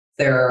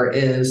There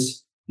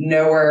is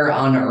nowhere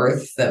on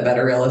earth that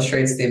better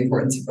illustrates the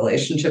importance of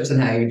relationships and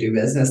how you do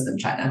business than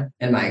China,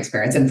 in my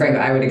experience. And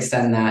frankly, I would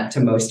extend that to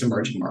most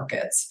emerging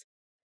markets.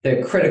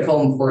 The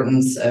critical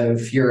importance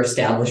of your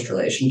established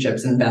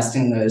relationships,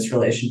 investing in those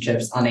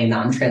relationships on a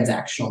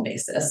non-transactional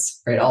basis,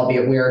 right?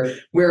 Albeit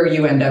where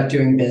you end up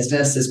doing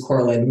business is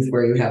correlated with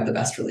where you have the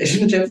best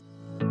relationships.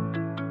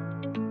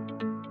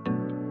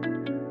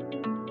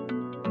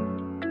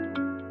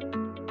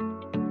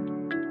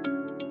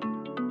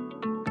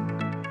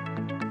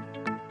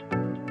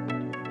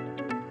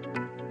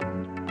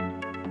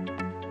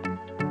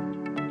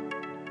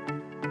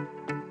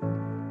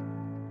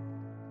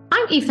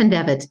 I'm Aoife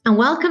Devitt, and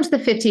welcome to the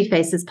 50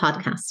 Faces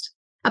podcast,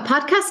 a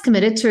podcast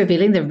committed to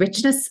revealing the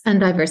richness and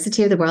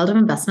diversity of the world of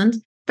investment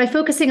by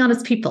focusing on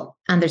its people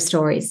and their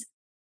stories.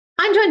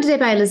 I'm joined today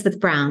by Elizabeth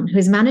Browne, who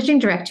is Managing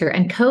Director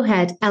and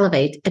Co-Head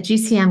Elevate at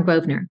GCM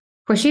Grosvenor,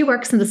 where she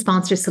works in the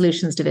Sponsor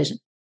Solutions division.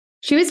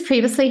 She was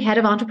previously Head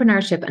of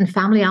Entrepreneurship and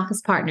Family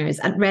Office Partners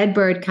at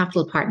Redbird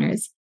Capital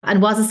Partners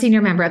and was a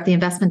senior member of the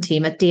investment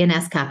team at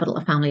DNS Capital,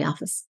 a family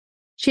office.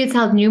 She has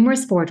held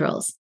numerous board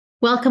roles.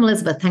 Welcome,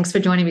 Elizabeth. Thanks for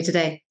joining me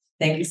today.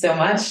 Thank you so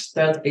much.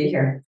 Thrilled to be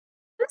here.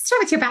 Let's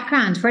start with your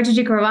background. Where did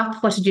you grow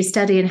up? What did you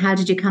study? And how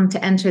did you come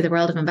to enter the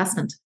world of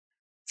investment?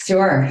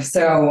 Sure.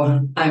 So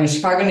I'm a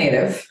Chicago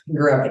native,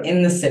 grew up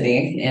in the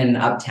city in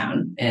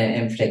Uptown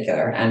in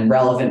particular, and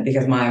relevant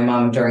because my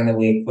mom during the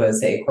week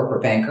was a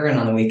corporate banker and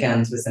on the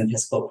weekends was an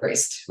Episcopal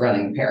priest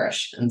running the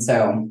parish. And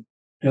so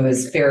it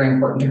was very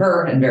important to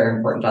her and very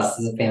important to us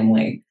as a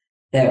family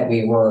that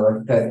we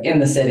were both in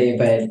the city,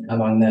 but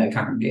among the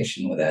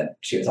congregation that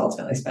she was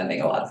ultimately spending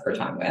a lot of her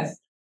time with.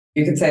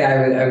 You could say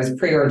I was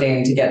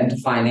preordained to get into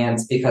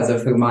finance because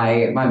of who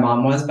my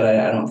mom was, but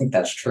I don't think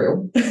that's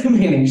true.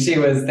 Meaning she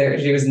was there.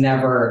 She was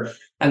never,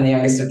 I'm the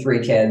youngest of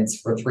three kids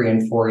for 3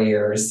 and 4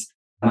 years.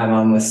 My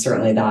mom was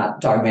certainly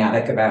not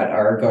dogmatic about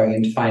our going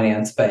into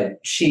finance, but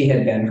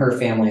her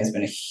family has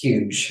been a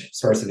huge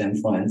source of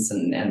influence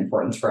and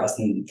importance for us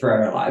and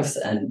throughout our lives,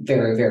 and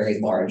very,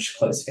 very large,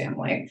 close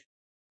family.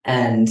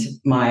 And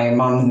my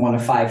mom, one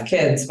of 5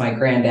 kids, my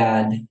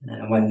granddad,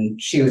 when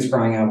she was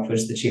growing up,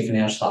 was the chief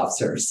financial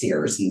officer of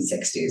Sears in the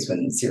 60s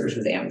when Sears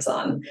was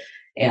Amazon.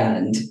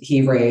 And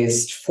he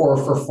raised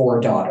 4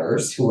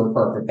 daughters who were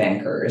corporate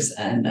bankers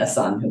and a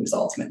son who was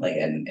ultimately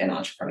an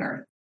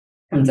entrepreneur.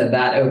 And so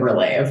that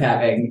overlay of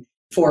having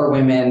 4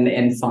 women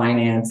in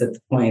finance at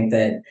the point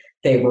that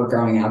they were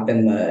growing up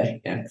in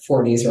the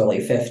 40s, early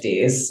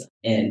 50s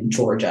in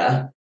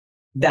Georgia,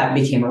 that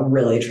became a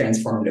really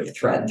transformative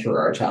thread through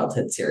our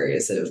childhood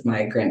series of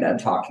my granddad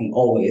talking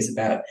always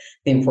about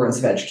the importance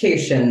of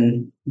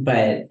education,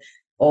 but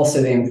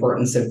also the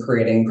importance of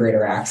creating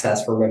greater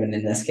access for women.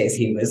 In this case,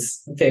 he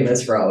was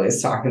famous for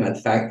always talking about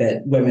the fact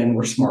that women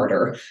were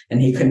smarter,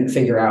 and he couldn't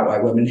figure out why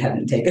women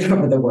hadn't taken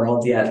over the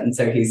world yet. And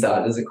so he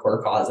saw it as a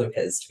core cause of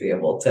his to be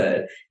able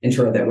to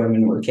ensure that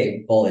women were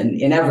capable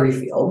in every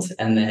field,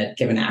 and that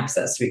given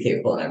access to be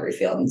capable in every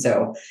field. And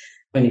so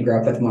when you grow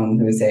up with a mom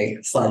who is a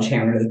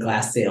sledgehammer to the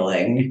glass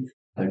ceiling,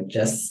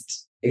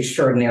 just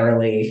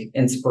extraordinarily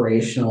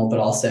inspirational, but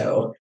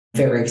also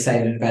very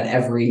excited about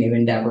every new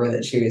endeavor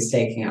that she was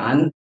taking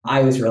on,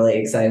 I was really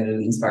excited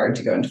and inspired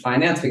to go into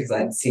finance because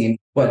I'd seen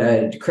what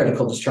a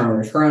critical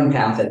determinant of her own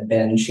path had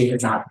been. She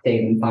had not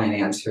stayed in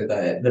finance through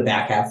the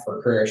back half of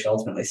her career. She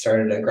ultimately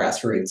started a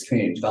grassroots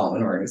community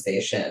development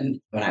organization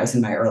when I was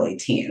in my early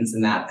teens,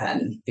 and that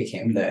then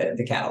became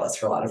the catalyst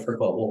for a lot of her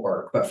global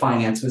work. But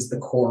finance was the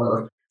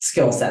core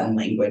skill set and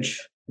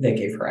language that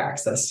gave her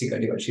access to go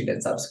do what she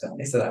did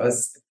subsequently. So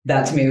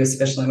that to me was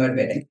sufficiently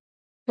motivating.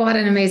 What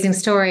an amazing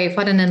story.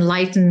 What an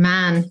enlightened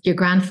man your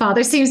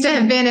grandfather seems to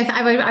have been.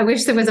 I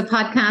wish there was a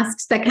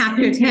podcast that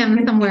captured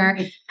him somewhere.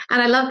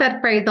 And I love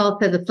that phrase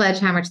also, the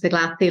sledgehammer to the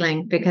glass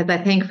ceiling, because I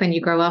think when you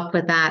grow up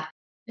with that,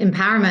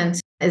 empowerment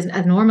is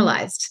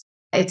normalized.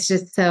 It's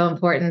just so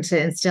important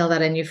to instill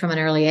that in you from an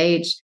early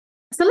age.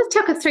 So let's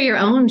talk us through your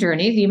own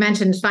journey. You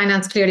mentioned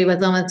finance clearly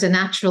was almost a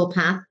natural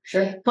path.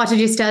 Sure. What did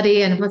you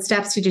study and what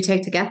steps did you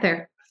take to get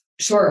there?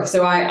 Sure.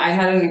 So I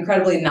had an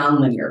incredibly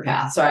nonlinear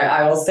path. So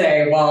I will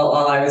say, while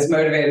I was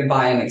motivated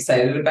by and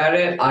excited about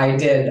it, I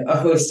did a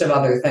host of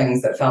other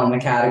things that fell in the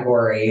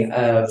category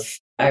of,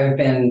 I've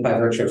been, by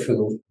virtue of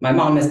who my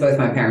mom is, both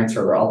my parents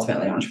were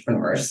ultimately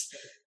entrepreneurs.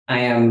 I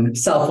am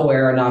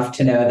self-aware enough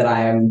to know that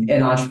I am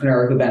an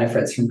entrepreneur who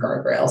benefits from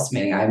guardrails,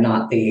 meaning I'm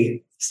not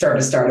the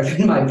startup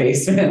in my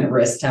basement,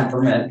 risk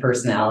temperament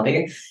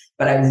personality.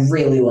 But I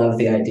really love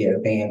the idea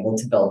of being able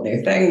to build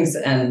new things,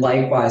 and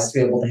likewise to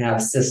be able to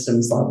have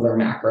systems level or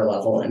macro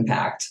level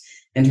impact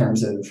in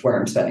terms of where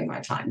I'm spending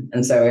my time.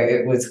 And so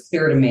it was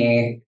clear to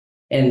me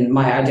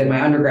I did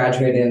my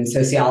undergraduate in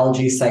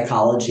sociology,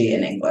 psychology,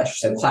 and English.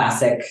 So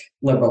classic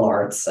liberal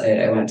arts.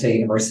 I went to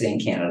university in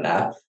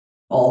Canada.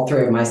 All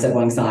 3 of my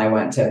siblings and I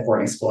went to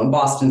boarding school in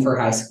Boston for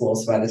high school.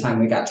 So by the time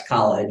we got to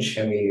college,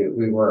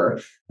 we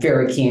were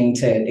very keen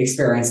to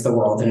experience the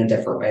world in a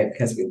different way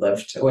because we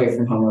lived away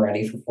from home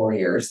already for 4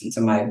 years. And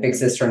so my big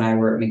sister and I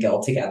were at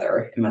McGill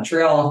together in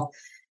Montreal.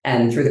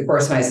 And through the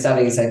course of my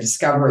studies, I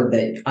discovered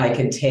that I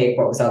could take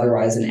what was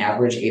otherwise an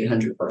average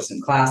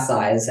 800-person class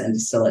size and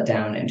distill it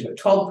down into a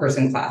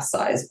 12-person class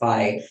size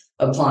by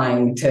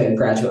applying to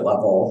graduate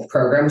level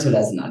programs, but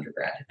as an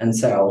undergrad. And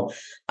so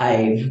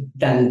I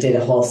then did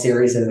a whole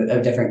series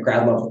of different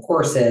grad level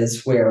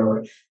courses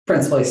where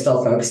principally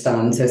still focused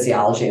on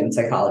sociology and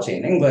psychology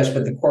and English,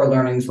 but the core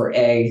learnings were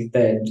A,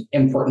 the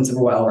importance of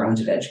a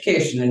well-rounded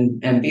education,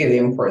 and B, the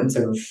importance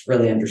of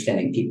really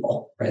understanding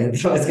people, right?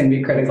 It's always going to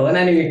be critical in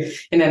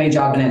any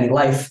job, in any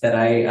life that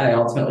I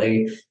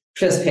ultimately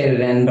participated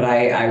in. But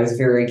I was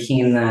very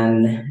keen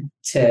then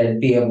to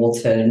be able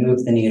to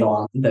move the needle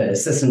on the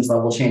systems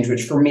level change,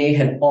 which for me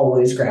had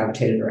always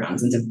gravitated around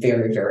since a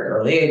very, very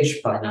early age,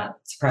 probably not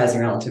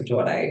surprising relative to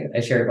what I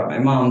shared about my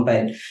mom,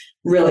 but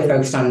really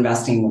focused on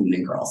investing in women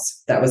and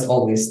girls. That was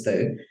always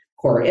the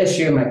core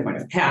issue, my point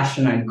of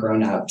passion. I'd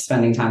grown up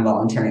spending time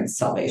volunteering at the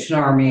Salvation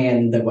Army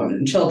and the Women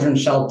and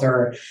Children's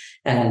Shelter.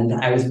 And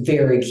I was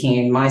very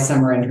keen. My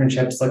summer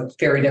internships looked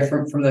very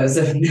different from those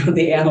of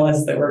the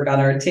analysts that work on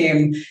our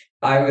team.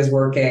 I was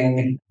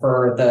working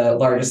for the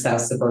largest South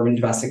Suburban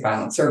Domestic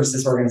Violence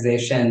Services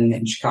organization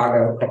in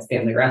Chicago called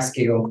Family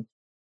Rescue,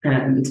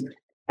 and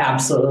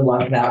absolutely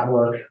loved that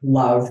work,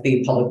 loved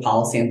the public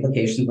policy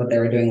implications, what they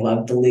were doing,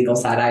 loved the legal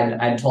side.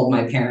 I'd told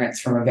my parents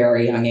from a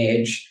very young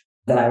age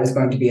that I was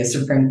going to be a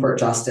Supreme Court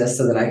justice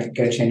so that I could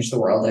go change the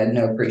world. I had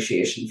no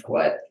appreciation for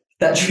what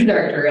that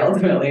trajectory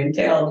ultimately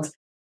entailed.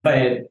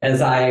 But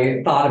as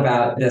I thought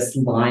about this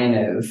line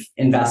of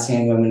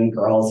investing in women and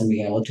girls and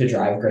being able to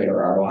drive greater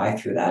ROI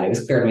through that, it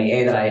was clear to me,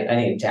 A, that I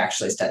needed to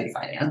actually study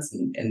finance.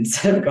 And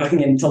instead of going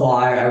into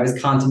law, I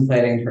was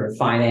contemplating sort of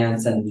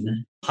finance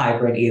and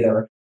hybrid,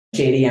 either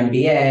JD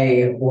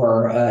MBA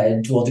or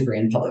a dual degree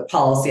in public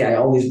policy. I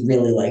always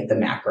really liked the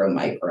macro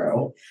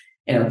micro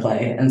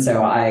interplay. And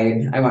so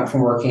I went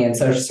from working in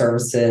social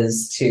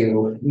services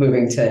to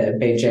moving to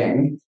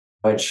Beijing,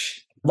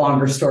 which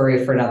longer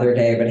story for another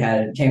day,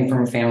 but came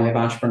from a family of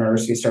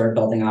entrepreneurs who started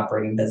building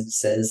operating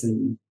businesses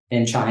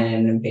in China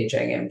and in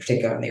Beijing, in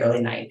particular in the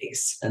early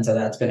 90s. And so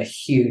that's been a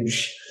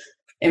huge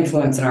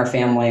influence in our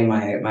family.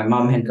 My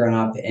mom had grown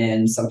up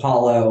in Sao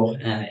Paulo,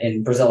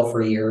 in Brazil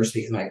for years,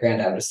 because my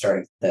granddad was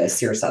starting the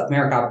Sears South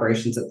America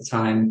operations at the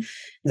time.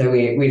 So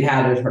we'd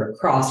had a sort of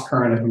cross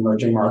current of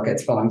emerging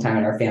markets for a long time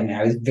in our family.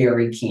 I was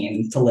very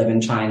keen to live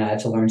in China,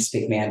 to learn to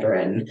speak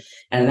Mandarin.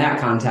 And in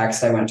that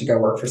context, I went to go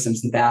work for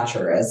Simpson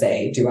Thacher as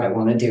do I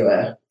want to do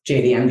a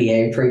JD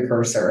MBA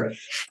precursor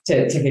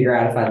to figure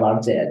out if I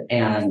loved it.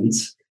 And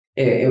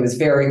it was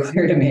very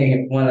clear to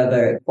me, one of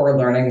the core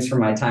learnings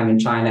from my time in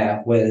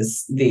China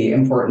was the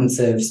importance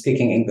of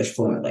speaking English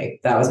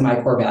fluently. That was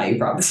my core value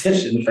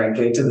proposition,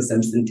 frankly, to the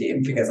Simpson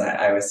team, because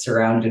I was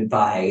surrounded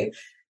by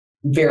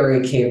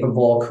very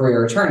capable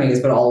career attorneys,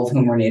 but all of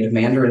whom were native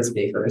Mandarin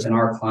speakers. And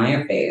our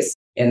client base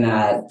in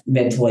that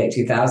mid to late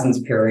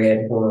 2000s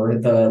period were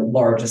the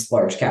largest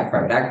large cap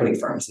private equity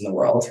firms in the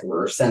world, who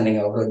were sending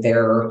over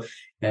their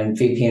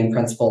VP and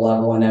principal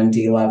level and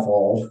MD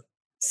level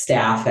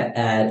staff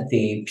at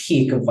the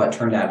peak of what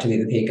turned out to be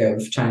the peak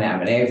of China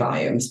M&A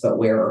volumes, but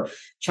where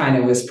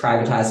China was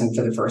privatizing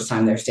for the first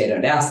time their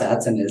state-owned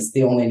assets, and as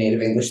the only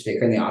native English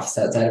speaker in the office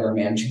outside of our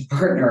managing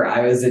partner,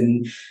 I was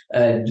in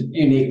a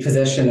unique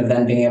position of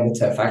then being able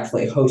to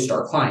effectively host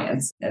our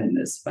clients. And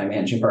as my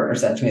managing partner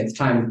said to me at the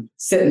time,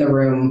 sit in the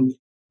room,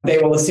 they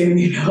will assume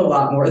you know a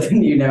lot more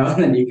than you know,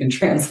 and then you can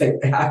translate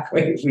back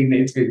what we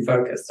need to be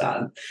focused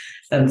on.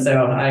 And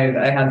so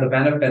I had the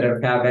benefit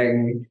of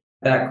having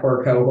that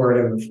core cohort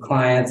of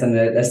clients and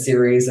a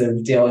series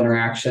of deal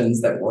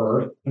interactions that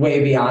were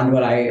way beyond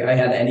what I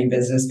had any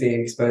business being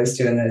exposed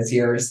to in those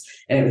years.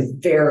 And it was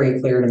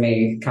very clear to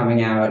me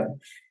coming out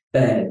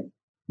that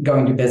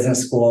going to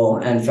business school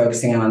and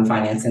focusing on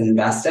finance and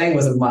investing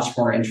was a much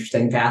more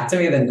interesting path to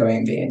me than going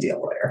and being a deal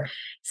lawyer.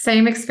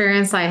 Same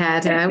experience I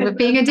had with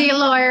being a deal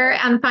lawyer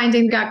and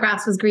finding that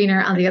grass was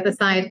greener on the other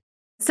side.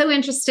 So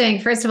interesting.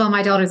 First of all,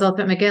 my daughter's up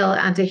at McGill,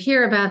 and to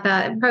hear about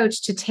that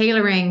approach to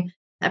tailoring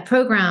a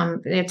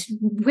program,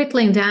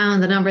 whittling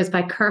down the numbers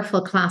by careful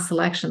class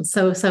selection.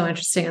 So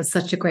interesting, and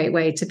such a great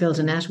way to build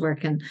a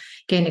network and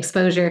gain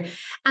exposure.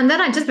 And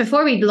then just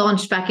before we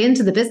launched back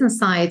into the business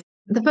side,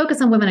 the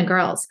focus on women and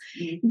girls,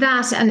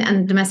 that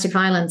and domestic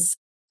violence.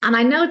 And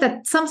I know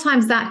that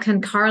sometimes that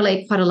can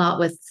correlate quite a lot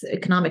with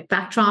economic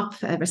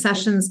backdrop,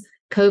 recessions,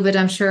 COVID,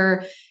 I'm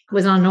sure,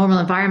 was not a normal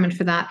environment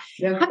for that.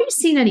 Yeah. Have you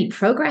seen any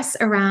progress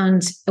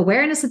around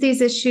awareness of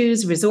these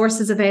issues,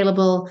 resources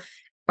available?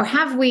 Or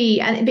have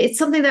we, and it's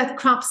something that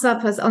crops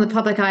up as on the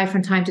public eye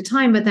from time to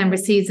time, but then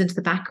recedes into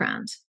the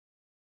background?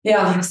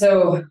 Yeah,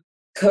 so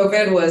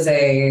COVID was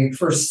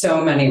for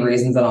so many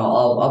reasons, and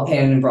I'll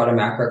paint in a broader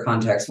macro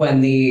context.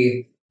 When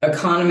the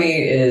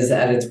economy is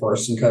at its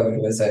worst, and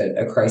COVID was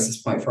a crisis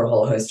point for a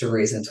whole host of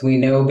reasons, we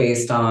know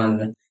based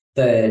on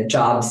the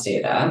jobs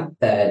data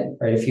that,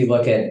 right, if you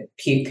look at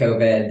peak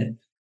COVID,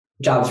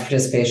 jobs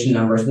participation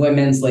numbers,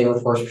 women's labor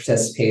force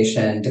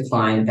participation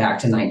declined back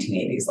to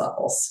 1980s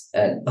levels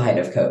at the height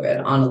of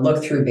COVID. On a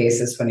look-through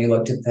basis, when you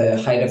looked at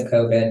the height of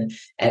COVID,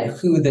 at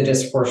who the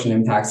disproportionate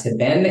impacts had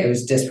been, it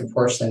was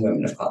disproportionately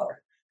women of color.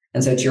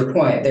 And so to your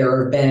point,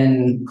 there have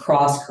been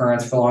cross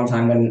currents for a long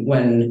time.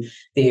 When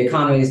the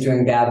economy is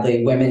doing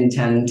badly, women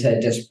tend to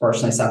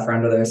disproportionately suffer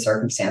under those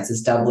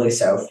circumstances, doubly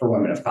so for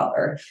women of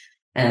color.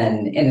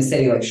 And in a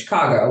city like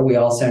Chicago, we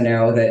also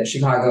know that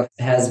Chicago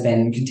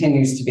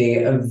continues to be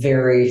a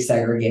very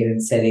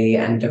segregated city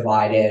and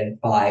divided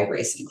by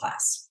race and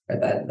class.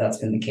 That's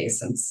been the case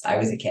since I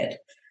was a kid,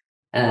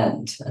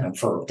 and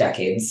for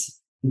decades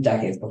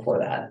before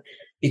that.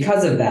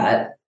 Because of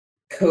that,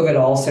 COVID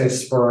also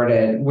spurred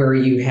it where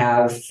you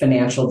have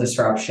financial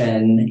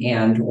disruption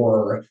and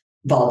or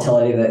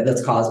volatility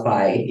that's caused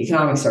by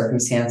economic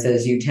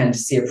circumstances. You tend to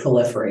see a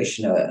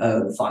proliferation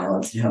of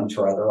violence in homes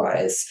where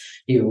otherwise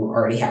you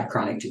already have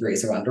chronic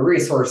degrees of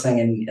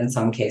under-resourcing in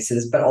some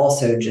cases, but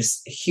also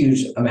just a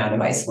huge amount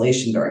of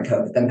isolation during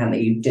COVID that meant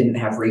that you didn't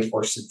have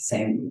recourse to the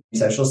same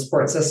social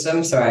support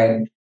system.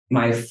 So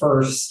my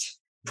first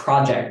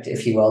project,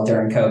 if you will,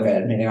 during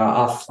COVID,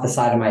 off the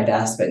side of my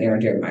desk, but near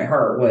and dear to my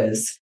heart,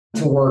 was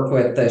to work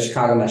with the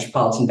Chicago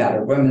Metropolitan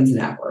Battered Women's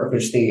Network,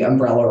 which is the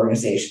umbrella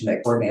organization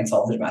that coordinates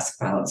all the domestic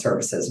violence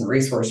services and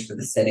resources for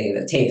the city,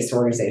 that takes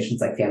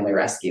organizations like Family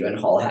Rescue and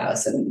Hull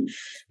House and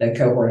the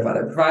cohort of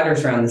other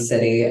providers around the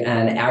city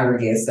and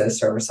aggregates those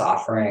service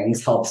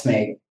offerings, helps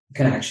make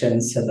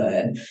connections to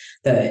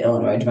the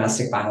Illinois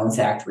Domestic Violence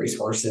Act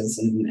resources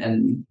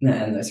and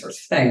those sorts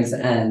of things.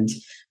 And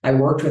I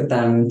worked with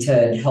them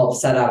to help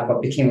set up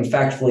what became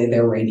effectively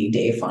their rainy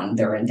day fund,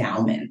 their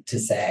endowment, to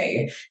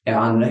say,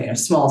 on a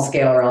small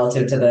scale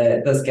relative to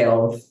the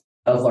scale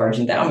of large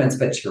endowments,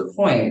 but to your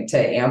point, to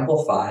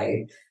amplify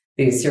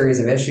these series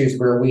of issues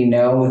where we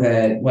know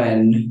that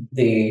when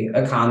the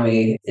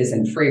economy is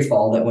in free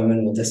fall, that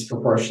women will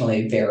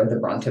disproportionately bear the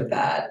brunt of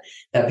that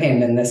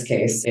pain. In this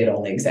case, it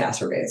only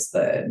exacerbates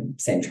the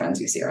same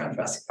trends you see around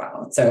domestic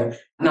violence. So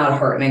not a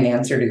heartening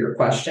answer to your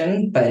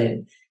question, but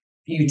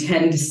you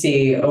tend to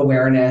see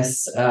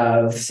awareness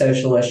of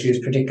social issues,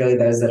 particularly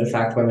those that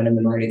affect women and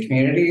minority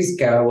communities,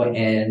 go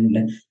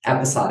in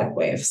episodic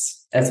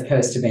waves, as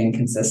opposed to being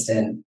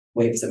consistent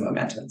waves of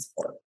momentum and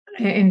support.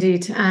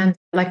 Indeed. And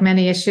like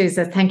many issues,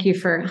 thank you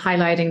for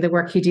highlighting the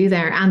work you do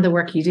there and the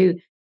work you do.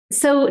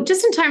 So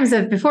just in terms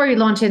of, before you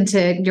launch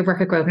into your work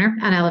at Grosvenor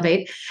and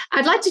Elevate,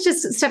 I'd like to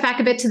just step back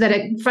a bit to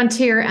the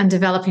frontier and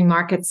developing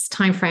markets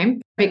timeframe,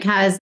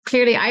 because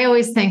clearly I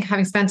always think,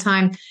 having spent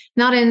time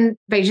not in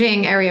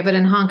Beijing area, but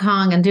in Hong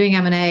Kong and doing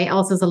M&A,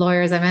 also as a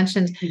lawyer, as I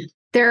mentioned,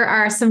 there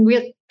are some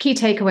real key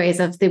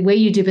takeaways of the way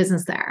you do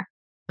business there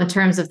in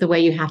terms of the way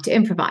you have to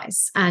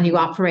improvise and you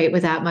operate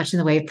without much in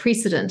the way of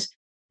precedent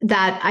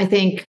that I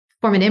think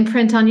form an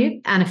imprint on you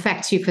and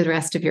affect you for the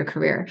rest of your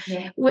career.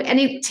 Yeah.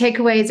 Any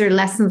takeaways or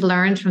lessons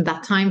learned from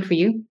that time for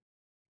you?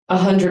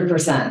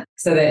 100%.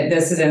 So that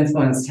this has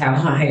influenced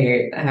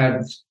how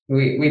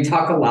we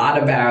talk a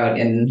lot about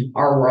in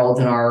our world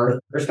and our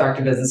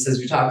respective businesses.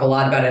 We talk a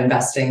lot about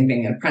investing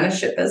being an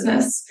apprenticeship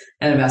business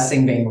and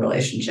investing being a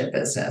relationship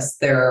business.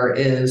 There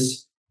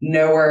is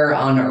nowhere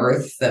on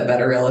earth that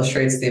better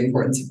illustrates the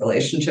importance of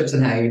relationships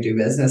and how you do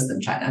business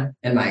than China,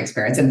 in my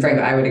experience. And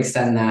frankly, I would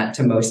extend that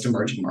to most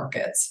emerging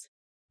markets.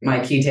 My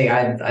key take,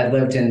 I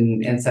lived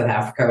in South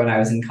Africa when I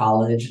was in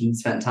college and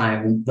spent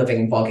time living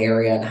in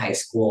Bulgaria in high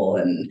school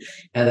and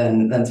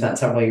then spent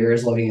several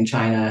years living in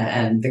China.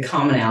 And the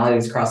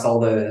commonalities across all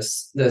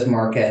those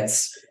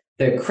markets,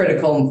 the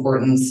critical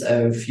importance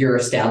of your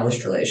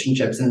established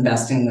relationships,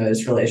 investing in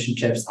those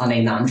relationships on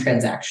a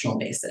non-transactional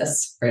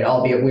basis, right?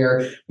 Albeit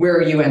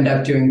where you end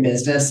up doing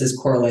business is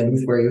correlated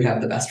with where you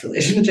have the best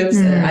relationships.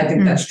 Mm-hmm. And I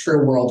think that's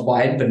true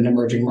worldwide, but in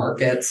emerging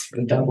markets,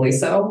 doubly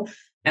so.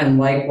 And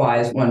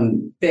likewise,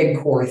 one big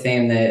core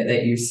theme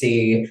that you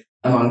see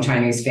among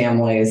Chinese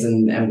families,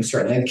 and was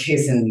certainly the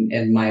case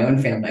in my own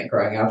family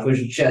growing up,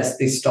 was just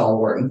the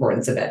stalwart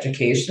importance of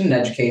education.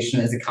 Education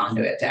is a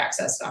conduit to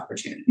access to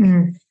opportunity.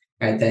 Mm.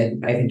 Right, that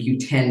I think you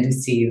tend to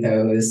see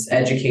those.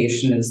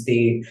 Education is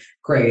the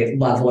great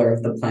leveler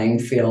of the playing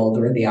field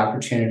or the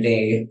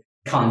opportunity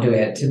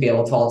conduit to be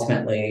able to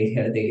ultimately,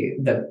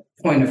 the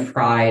point of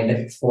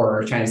pride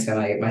for Chinese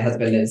family. My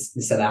husband is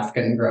South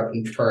African, grew up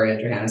in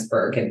Pretoria,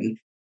 Johannesburg, and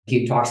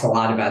he talks a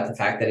lot about the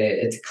fact that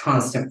it's a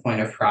constant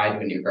point of pride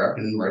when you grow up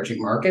in an emerging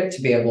market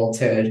to be able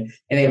to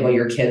enable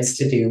your kids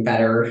to do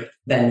better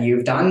than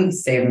you've done,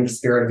 same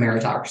spirit of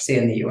meritocracy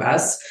in the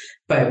US.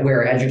 But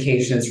where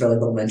education is really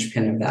the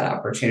linchpin of that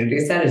opportunity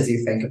set as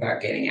you think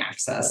about gaining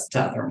access to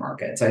other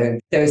markets. So I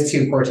think those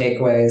two core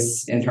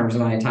takeaways in terms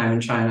of my time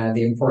in China,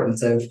 the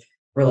importance of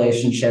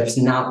relationships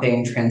not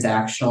being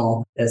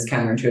transactional, as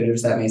counterintuitive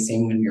as that may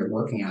seem when you're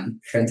working on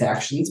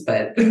transactions,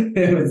 but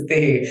it was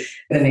the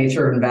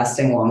nature of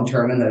investing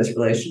long-term in those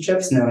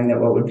relationships, knowing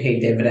that what would pay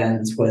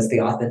dividends was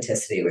the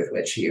authenticity with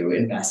which you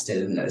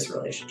invested in those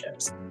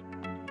relationships.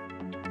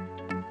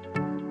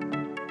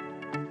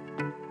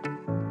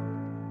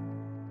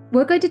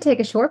 We're going to take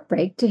a short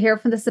break to hear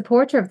from the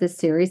supporter of this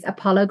series,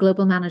 Apollo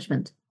Global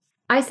Management.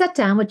 I sat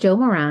down with Joe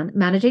Moran,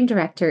 Managing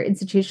Director,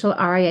 Institutional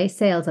RIA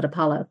Sales at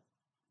Apollo.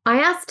 I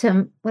asked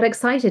him what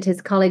excited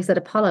his colleagues at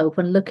Apollo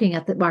when looking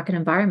at the market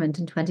environment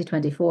in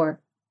 2024.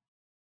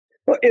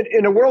 Well,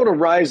 in a world of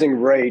rising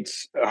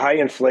rates, high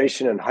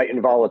inflation, and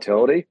heightened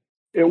volatility,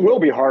 it will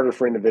be harder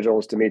for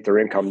individuals to meet their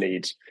income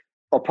needs.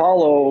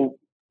 Apollo,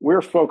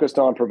 we're focused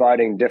on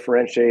providing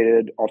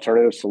differentiated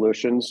alternative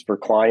solutions for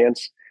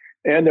clients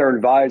and their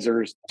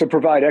advisors to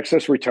provide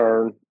excess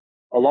return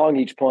along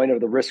each point of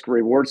the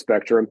risk-reward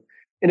spectrum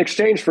in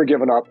exchange for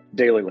giving up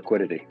daily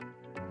liquidity.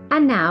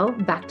 And now,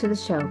 back to the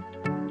show.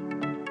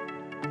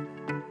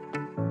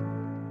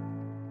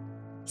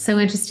 So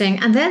interesting.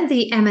 And then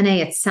the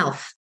M&A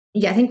itself.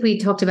 Yeah, I think we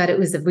talked about it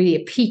was really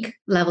a peak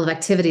level of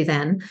activity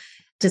then.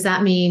 Does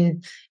that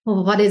mean,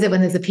 well, what is it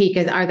when there's a peak?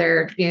 Are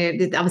there,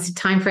 obviously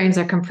timeframes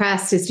are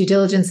compressed, is due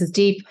diligence is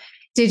deep.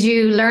 Did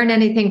you learn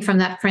anything from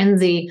that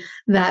frenzy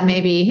that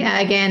maybe,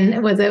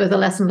 again, was a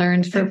lesson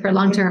learned for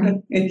long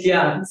term?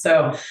 Yeah.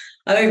 So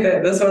I think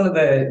that that's one of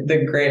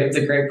it's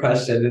a great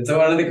question. It's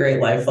one of the great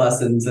life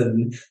lessons.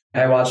 And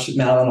I watched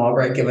Madeleine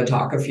Albright give a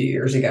talk a few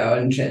years ago,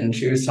 and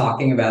she was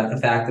talking about the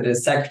fact that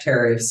as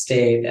Secretary of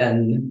State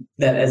and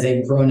that as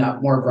a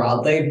grown-up more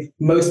broadly,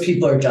 most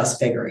people are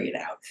just figuring it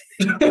out.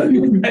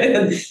 And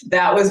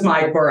that was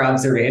my core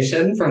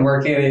observation from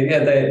working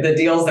the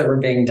deals that were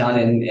being done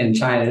in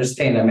China, just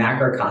in a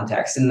macro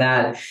context. In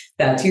that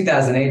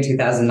 2008,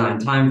 2009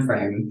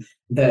 timeframe,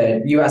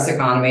 the U.S.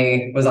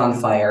 economy was on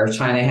fire.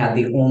 China had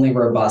the only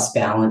robust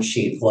balance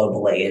sheet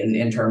globally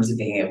in terms of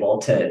being able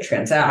to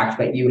transact.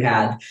 But you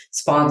had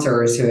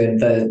sponsors who had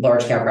the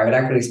large cap private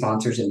equity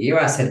sponsors in the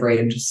U.S. had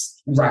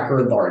raised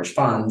record large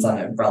funds on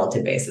a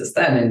relative basis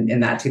then in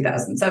that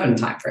 2007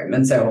 timeframe.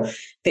 And so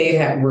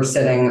they were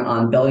sitting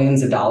on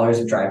billions of dollars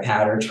of dry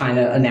powder.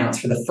 China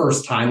announced for the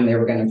first time they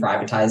were going to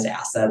privatize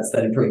assets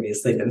that had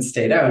previously been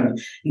state-owned.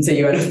 And so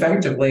you had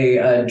effectively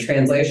a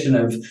translation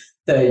of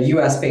the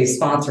US-based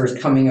sponsors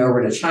coming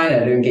over to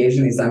China to engage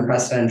in these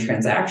unprecedented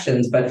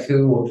transactions, but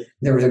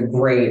there was a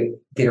great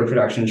theater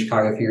production in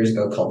Chicago a few years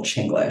ago called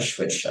Chinglish,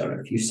 which I don't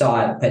know if you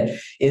saw it, but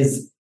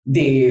is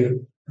the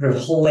sort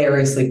of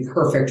hilariously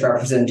perfect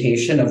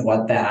representation of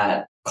what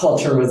that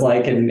culture was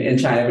like in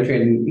China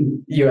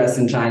between US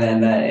and China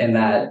in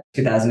that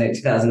 2008,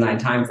 2009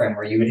 timeframe,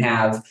 where you would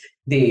have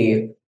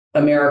the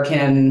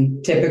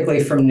American,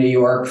 typically from New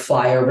York,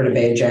 fly over to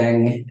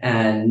Beijing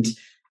and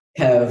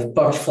have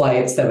booked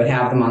flights that would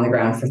have them on the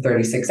ground for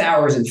 36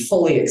 hours and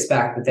fully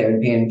expect that they would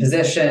be in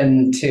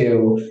position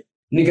to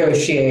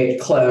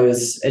negotiate,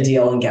 close a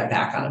deal, and get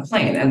back on a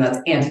plane. And that's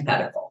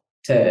antithetical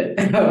to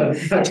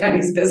how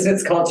Chinese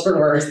business culture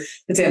works.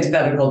 It's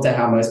antithetical to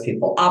how most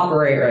people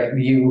operate, right?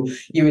 You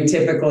would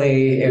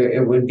typically,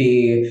 it would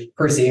be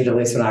perceived, at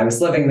least when I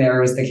was living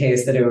there, was the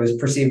case that it was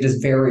perceived as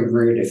very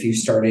rude if you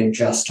started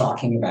just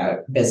talking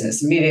about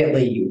business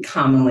immediately. You would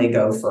commonly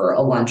go for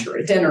a lunch or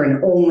a dinner,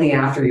 and only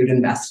after you'd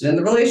invested in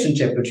the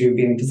relationship would you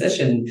be in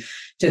position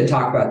to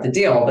talk about the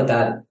deal. But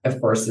that, of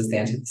course, is the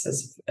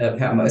antithesis of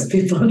how most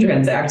people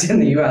transact in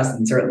the US,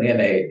 and certainly in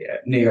a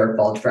New York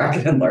bulge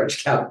bracket and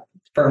large cap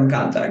firm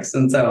context.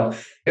 And so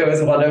it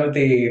was one of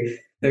the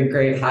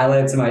great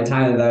highlights of my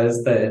time. And that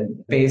was the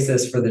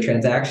basis for the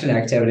transaction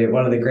activity.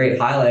 One of the great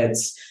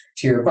highlights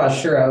to your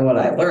question on what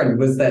I learned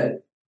was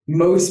that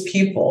most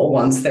people,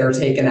 once they're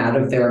taken out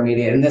of their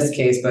immediate, in this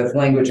case, both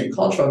language and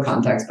cultural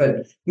context,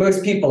 but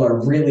most people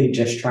are really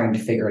just trying to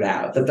figure it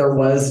out, that there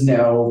was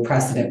no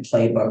precedent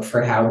playbook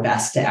for how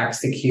best to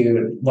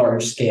execute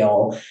large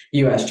scale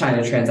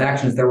US-China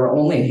transactions. There were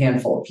only a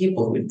handful of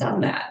people who had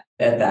done that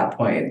at that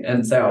point.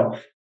 And so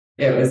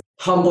it was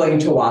humbling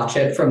to watch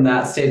it from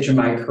that stage of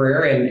my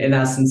career, and in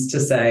essence to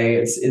say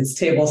it's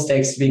table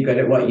stakes to be good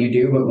at what you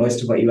do, but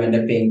most of what you end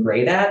up being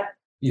great at,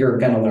 you're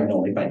going to learn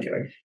only by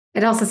doing.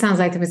 It also sounds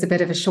like there was a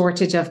bit of a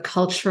shortage of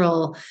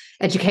cultural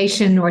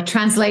education or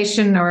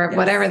translation or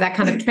whatever, that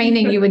kind of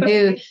training you would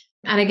do.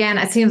 And again,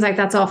 it seems like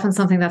that's often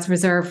something that's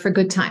reserved for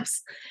good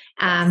times.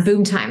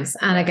 Boom times,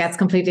 and it gets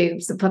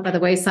completely put by the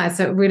wayside.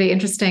 So really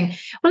interesting.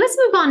 Well, let's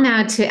move on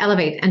now to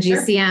Elevate and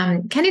GCM.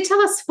 Sure. Can you tell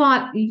us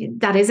what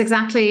that is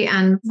exactly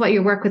and what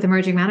your work with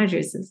emerging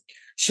managers is?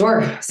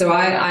 Sure. So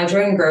I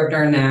joined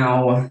Grosvenor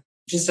now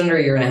just under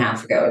a year and a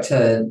half ago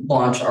to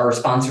launch our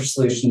sponsor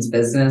solutions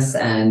business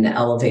and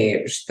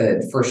Elevate,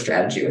 the first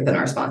strategy within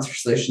our sponsor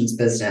solutions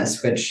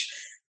business, which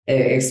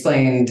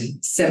explained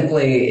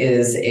simply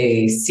is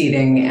a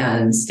seeding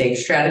and stake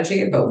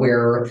strategy, but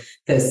where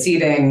the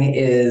seeding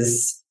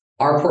is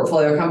our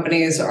portfolio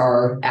companies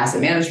are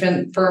asset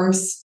management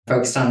firms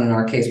focused on, in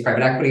our case,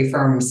 private equity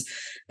firms.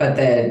 But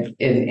that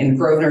in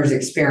Grosvenor's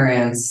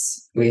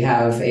experience, we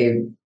have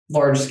a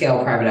large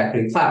scale private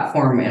equity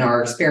platform. In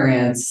our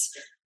experience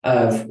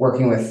of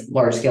working with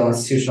large scale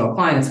institutional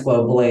clients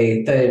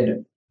globally,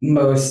 the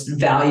most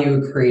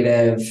value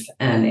creative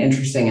and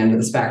interesting end of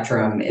the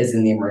spectrum is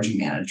in the emerging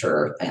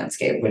manager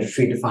landscape, which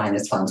we define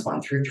as funds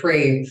 1 through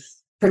 3,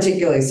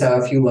 particularly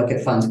so if you look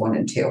at funds 1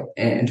 and 2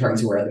 in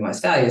terms of where the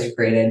most value is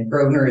created.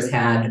 Grosvenor has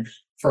had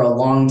for a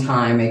long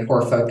time a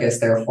core focus,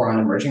 therefore, on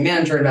emerging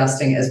manager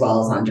investing as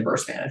well as on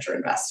diverse manager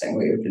investing.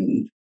 We've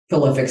been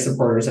prolific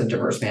supporters of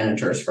diverse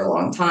managers for a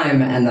long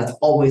time, and that's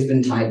always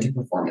been tied to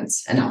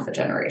performance and alpha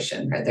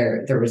generation. Right?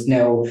 There was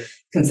no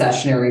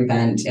concessionary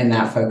bent in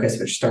that focus,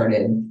 which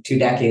started 2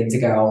 decades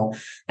ago.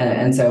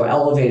 And so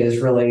Elevate is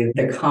really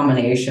the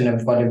combination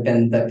of what have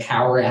been the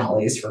power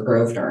alleys for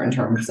Grosvenor in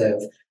terms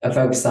of a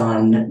focus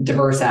on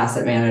diverse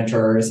asset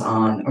managers,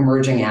 on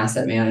emerging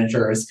asset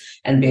managers,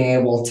 and being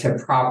able to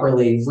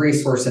properly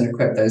resource and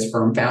equip those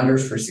firm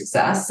founders for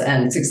success.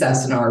 And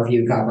success, in our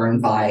view,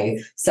 governed by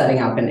setting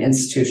up an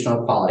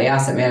institutional quality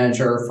asset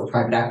manager for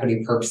private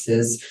equity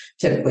purposes,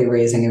 typically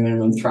raising a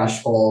minimum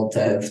threshold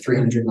of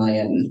 $300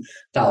 million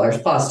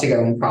plus to go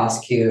and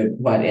prosecute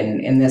what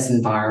in this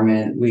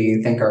environment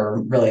we think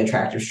are really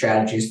attractive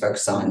strategies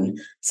focused on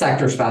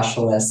sector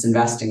specialists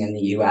investing in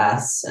the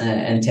US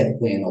and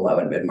typically in the low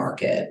and mid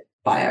market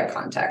buyout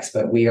context.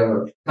 But we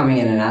are coming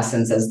in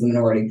essence, as the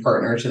minority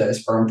partner to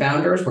those firm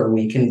founders, where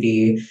we can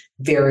be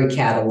very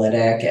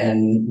catalytic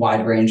and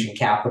wide-ranging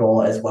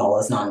capital as well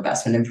as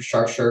non-investment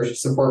infrastructure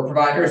support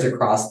providers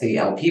across the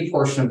LP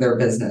portion of their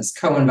business,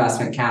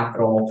 co-investment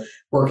capital,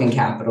 working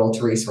capital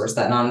to resource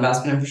that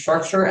non-investment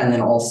infrastructure, and then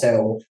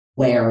also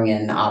layering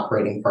in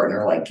operating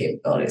partner-like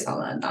capabilities on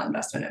the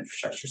non-investment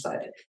infrastructure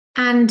side.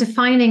 And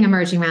defining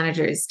emerging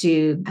managers,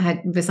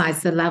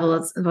 besides the level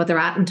of what they're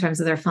at in terms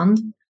of their fund?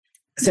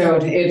 So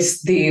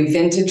it's the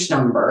vintage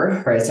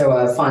number, right? So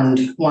a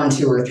fund 1,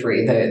 2, or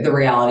 3. The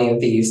reality of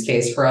the use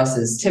case for us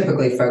is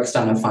typically focused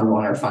on a fund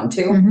 1 or fund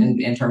 2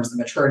 in terms of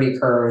the maturity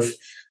curve.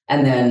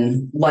 And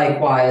then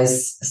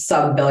likewise,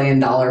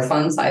 sub-billion-dollar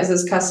fund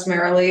sizes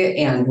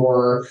customarily,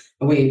 or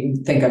we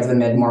think of the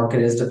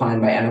mid-market as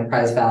defined by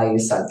enterprise value,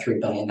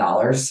 sub-$3 billion.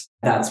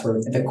 That's where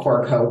the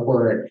core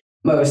cohort.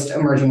 Most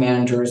emerging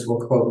managers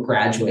will, quote,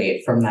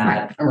 graduate from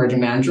that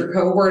emerging manager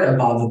cohort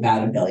above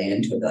about $1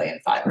 billion to $1.5 billion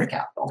of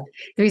capital.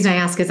 The reason I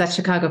ask is that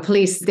Chicago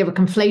Police, there were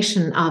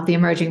conflation of the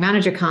emerging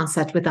manager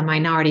concept with the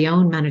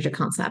minority-owned manager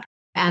concept,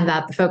 and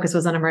that the focus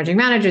was on emerging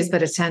managers,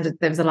 but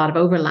there was a lot of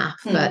overlap,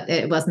 but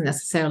it wasn't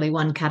necessarily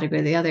one category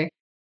or the other.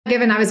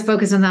 Given I was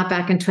focused on that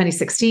back in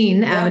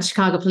 2016 with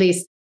Chicago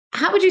Police,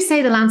 how would you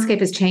say the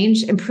landscape has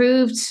changed,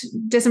 improved,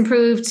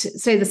 disimproved,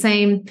 stay the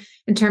same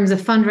in terms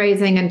of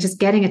fundraising and just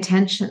getting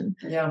attention?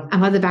 Yeah.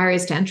 And what are the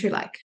barriers to entry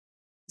like?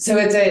 So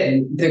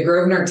the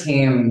Grosvenor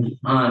team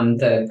on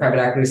the private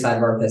equity side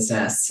of our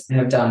business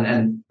have done,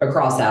 and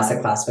across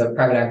asset class, but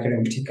private equity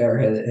in particular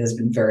has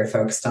been very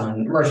focused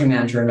on emerging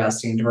manager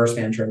investing, diverse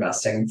manager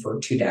investing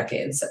for 2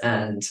 decades.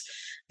 And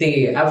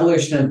the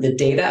evolution of the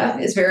data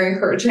is very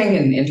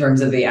encouraging in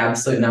terms of the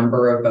absolute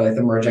number of both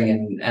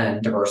emerging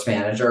and diverse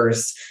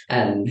managers,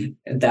 and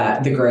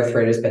that the growth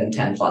rate has been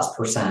 10+%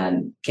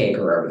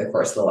 CAGR over the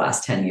course of the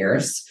last 10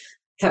 years.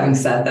 Having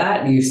said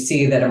that, you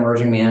see that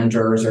emerging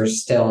managers are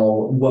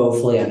still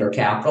woefully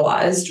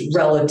undercapitalized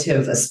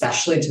relative,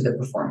 especially to the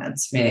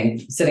performance.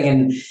 Meaning,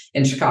 sitting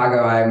in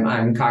Chicago,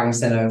 I'm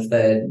cognizant of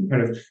the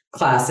kind of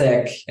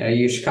classic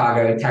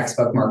Chicago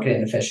textbook market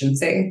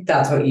inefficiency.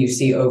 That's what you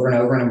see over and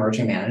over in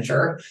emerging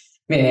manager,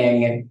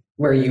 meaning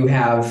where you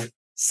have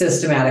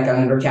systematic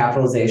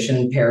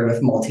undercapitalization paired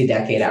with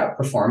multi-decade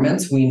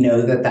outperformance. We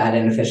know that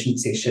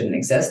inefficiency shouldn't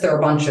exist. There are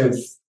a bunch of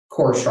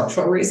core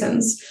structural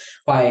reasons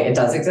why it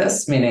does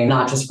exist, meaning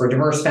not just for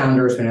diverse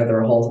founders. We know there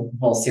are a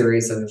whole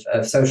series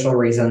of social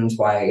reasons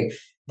why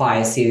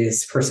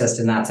biases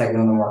persist in that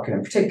segment of the market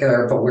in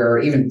particular, but we're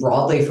even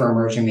broadly for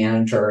emerging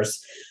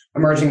managers.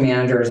 Emerging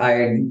managers,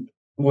 I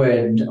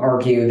would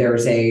argue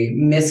there's a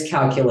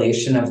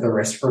miscalculation of the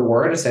risk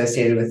reward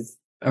associated with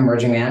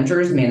emerging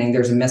managers, meaning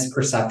there's a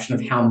misperception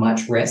of how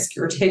much risk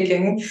you're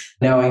taking,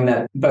 knowing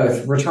that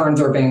both returns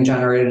are being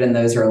generated in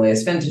those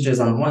earliest vintages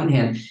on one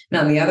hand,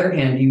 and on the other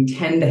hand, you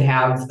tend to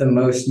have the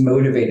most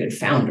motivated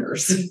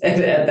founders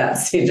at that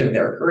stage of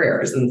their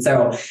careers. And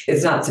so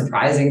it's not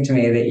surprising to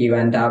me that you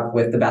end up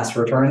with the best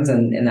returns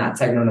in that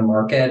segment of the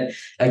market.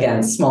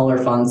 Again, smaller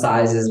fund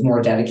sizes, more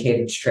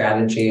dedicated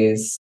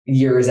strategies,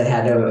 years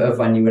ahead of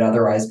when you would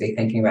otherwise be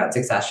thinking about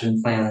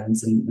succession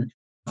plans and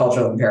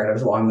cultural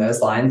imperatives along those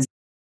lines.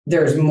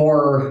 There's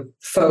more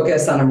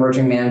focus on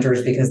emerging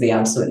managers because the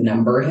absolute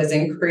number has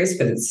increased,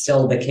 but it's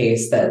still the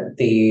case that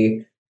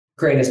the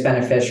greatest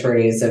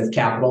beneficiaries of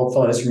capital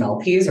flows from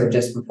LPs are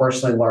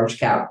disproportionately large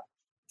cap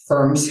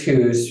firms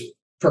whose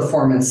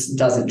performance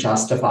doesn't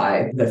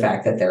justify the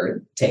fact that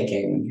they're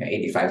taking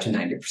 85 to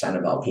 90%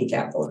 of LP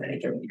capital in any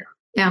given year.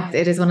 Yeah,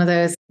 it is one of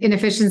those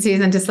inefficiencies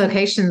and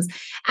dislocations.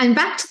 And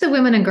back to the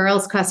women and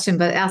girls question,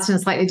 but asked in a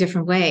slightly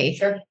different way.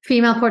 Sure.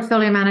 Female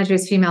portfolio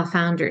managers, female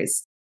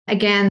founders.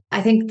 Again,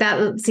 I think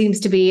that seems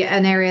to be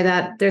an area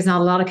that there's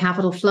not a lot of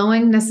capital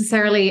flowing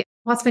necessarily.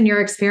 What's been your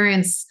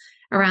experience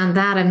around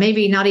that? And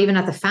maybe not even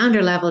at the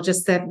founder level,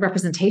 just the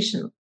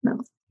representation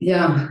level.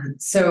 Yeah.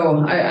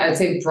 So I'd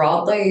say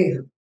broadly,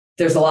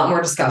 there's a lot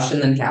more discussion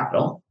than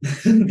capital.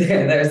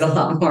 There's a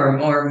lot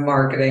more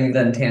marketing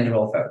than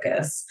tangible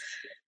focus.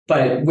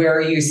 But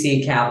where you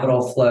see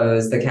capital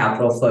flows, the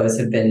capital flows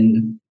have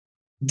been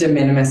de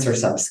minimis or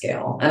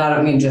subscale. And I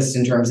don't mean just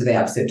in terms of the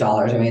absolute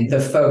dollars. I mean, the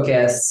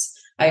focus,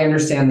 I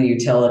understand the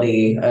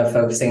utility of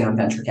focusing on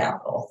venture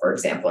capital, for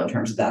example, in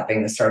terms of that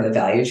being the start of the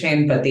value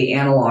chain. But the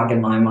analog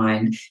in my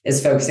mind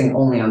is focusing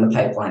only on the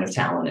pipeline of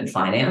talent in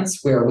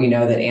finance, where we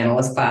know that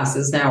analyst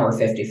classes now are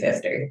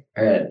 50-50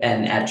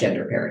 and at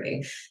gender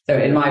parity. So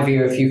in my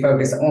view, if you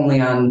focus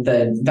only on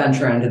the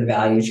venture end of the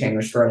value chain,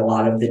 which where a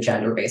lot of the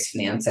gender-based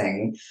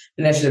financing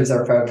initiatives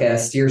are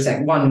focused, you're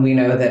saying, one, we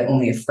know that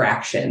only a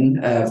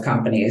fraction of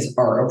companies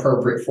are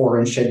appropriate for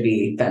and should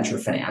be venture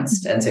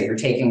financed. And so you're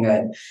taking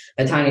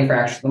a tiny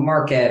fraction of the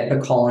market,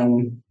 but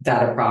calling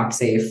that a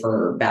proxy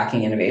for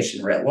backing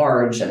innovation writ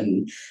large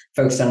and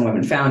focused on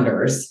women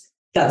founders.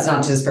 That's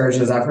not to disparage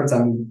those efforts.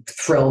 I'm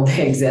thrilled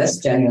they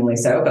exist, genuinely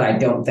so, but I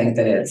don't think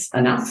that it's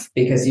enough,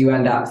 because you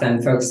end up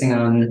then focusing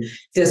on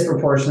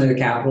disproportionately the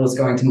capital is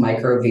going to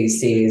micro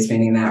VCs,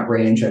 meaning that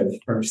range of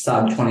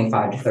sub $25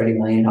 to $30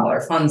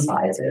 million fund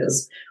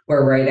sizes.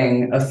 We're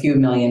writing a few $1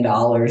 million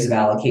of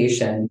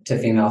allocation to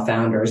female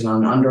founders, and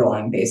on an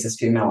underlying basis,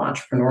 female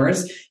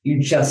entrepreneurs. You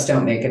just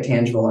don't make a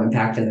tangible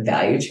impact in the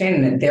value chain,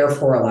 and it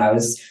therefore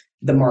allows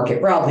the market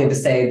broadly to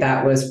say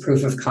that was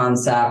proof of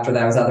concept or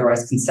that was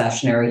otherwise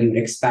concessionary. You would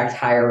expect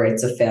higher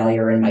rates of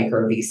failure in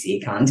micro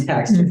VC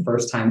context with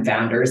first-time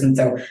founders. And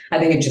so I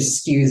think it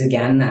just skews,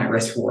 again, that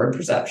risk-reward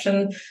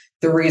perception.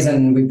 The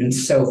reason we've been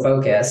so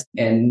focused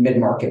in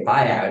mid-market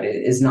buyout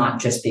is not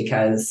just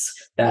because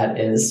that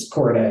is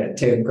core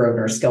to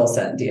Grosvenor's skill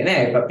set and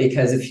DNA, but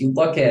because if you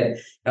look at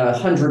a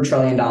 $100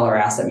 trillion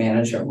asset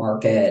management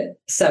market,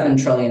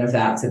 $7 trillion of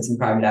that sits in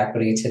private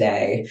equity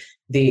today.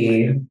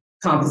 The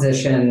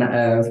composition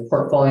of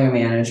portfolio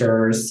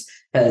managers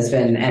has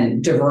been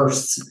and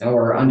diverse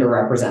or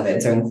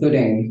underrepresented, so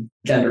including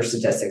gender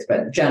statistics,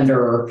 but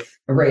gender,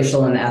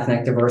 racial and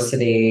ethnic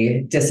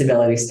diversity,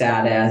 disability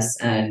status,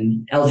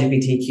 and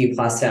LGBTQ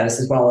plus status,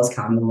 as well as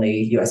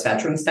commonly U.S.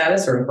 veteran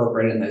status, are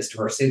incorporated in those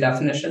diversity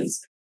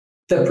definitions.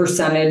 The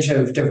percentage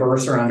of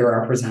diverse or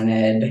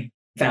underrepresented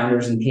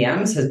founders and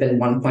PMs has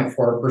been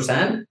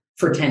 1.4%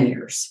 for 10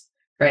 years,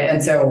 right?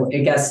 And so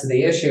it gets to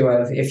the issue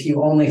of if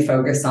you only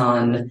focus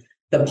on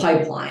the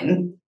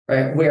pipeline,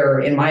 right, where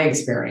in my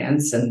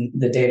experience, and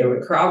the data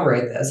would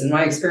corroborate this, in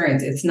my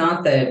experience, it's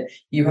not that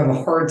you have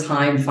a hard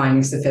time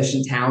finding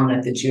sufficient talent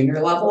at the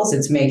junior levels.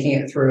 It's making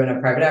it through in a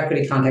private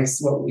equity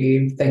context, what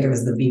we think of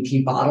as the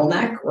VP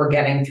bottleneck, or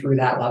getting through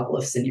that level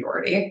of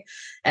seniority.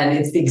 And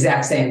it's the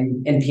exact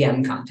same in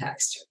PM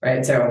context,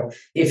 right? So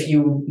if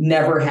you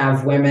never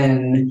have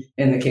women,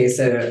 in the case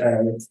of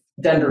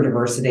gender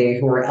diversity,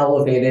 who are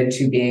elevated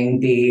to being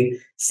the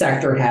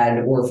sector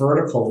head or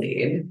vertical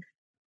lead,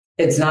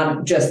 it's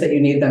not just that you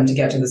need them to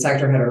get to the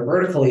sector head or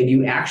vertical lead.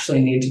 You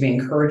actually need to be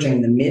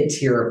encouraging the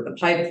mid-tier of the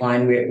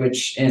pipeline,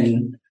 which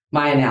in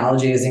my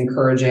analogy is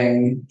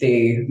encouraging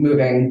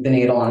moving the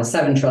needle on a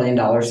 $7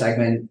 trillion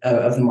segment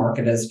of the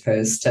market, as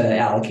opposed to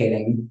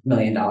allocating $1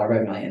 million by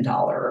 $1 million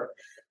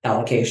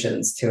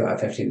allocations to a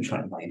 $15 to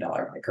 $20 million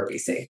micro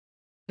VC.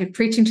 You're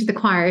preaching to the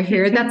choir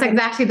here. That's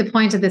exactly the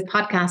point of this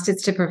podcast.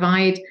 It's to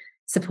provide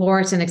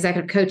support and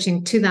executive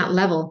coaching to that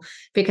level,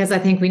 because I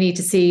think we need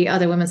to see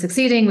other women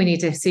succeeding. We need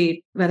to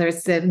see whether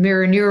it's the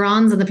mirror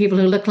neurons and the people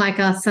who look like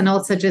us, and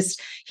also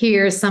just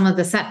hear some of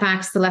the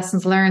setbacks, the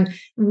lessons learned,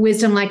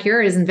 wisdom like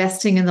yours,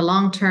 investing in the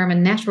long term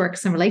and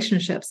networks and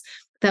relationships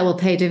that will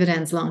pay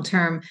dividends long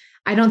term.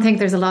 I don't think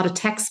there's a lot of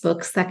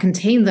textbooks that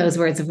contain those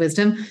words of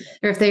wisdom,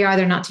 or if they are,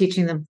 they're not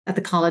teaching them at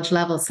the college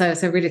level. So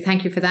really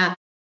thank you for that.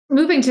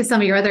 Moving to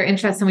some of your other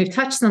interests, and we've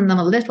touched on them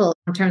a little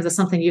in terms of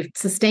something you've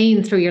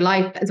sustained through your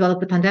life as well as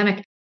the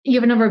pandemic. You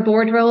have a number of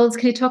board roles.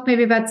 Can you talk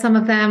maybe about some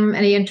of them?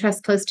 Any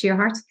interests close to your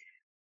heart?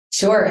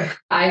 Sure.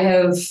 I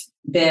have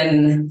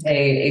been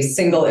a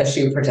single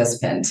issue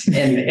participant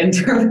in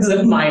terms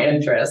of my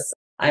interests.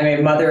 I'm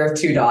a mother of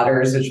 2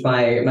 daughters, which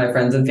my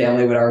friends and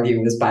family would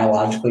argue was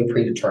biologically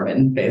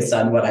predetermined based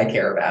on what I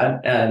care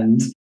about.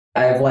 And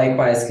I have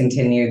likewise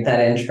continued that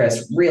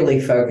interest, really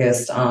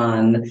focused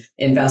on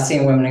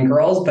investing in women and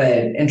girls, but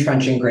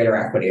entrenching greater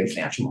equity in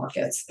financial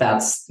markets.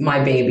 That's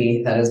my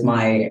baby. That is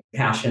my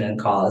passion and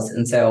cause.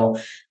 And so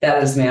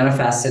that is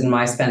manifested in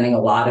my spending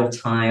a lot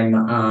of time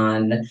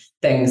on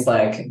things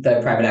like the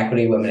Private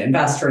Equity Women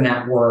Investor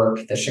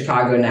Network, the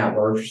Chicago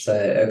Network, which is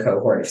a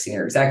cohort of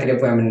senior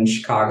executive women in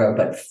Chicago,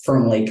 but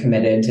firmly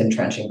committed to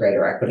entrenching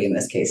greater equity, in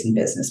this case in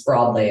business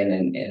broadly,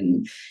 and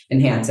in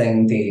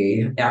enhancing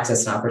the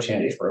access and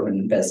opportunities for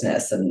women in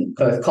business, and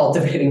both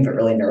cultivating but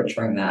really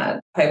nurturing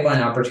that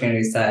pipeline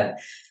opportunity set.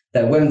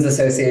 The Women's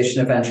Association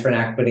of Venture and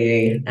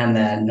Equity, and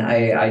then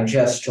I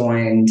just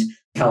joined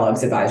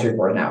Kellogg's Advisory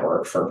Board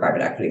Network for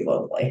private equity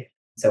globally.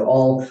 So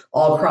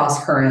all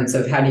cross currents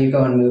of how do you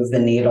go and move the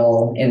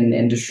needle in an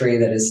industry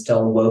that is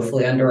still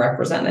woefully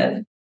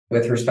underrepresented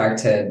with respect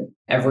to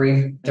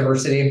every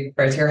diversity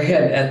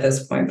criteria at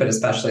this point, but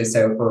especially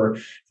so for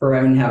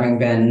women, having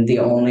been the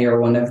only or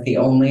one of the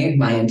only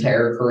my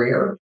entire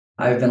career.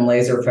 I've been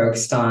laser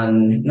focused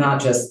on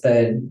not just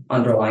the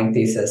underlying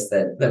thesis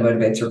that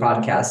motivates your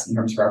podcast in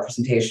terms of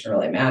representation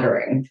really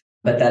mattering,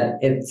 but that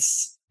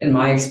it's in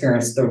my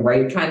experience, the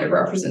right kind of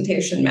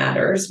representation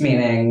matters,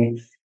 meaning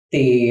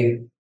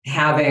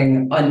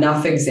having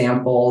enough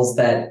examples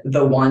that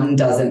the one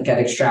doesn't get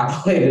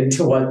extrapolated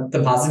to what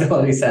the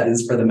possibility set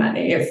is for the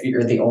many if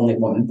you're the only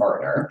woman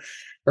partner,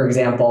 for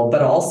example,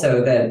 but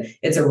also that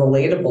it's a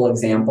relatable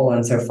example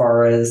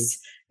insofar as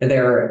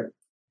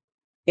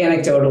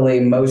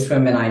anecdotally, most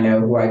women I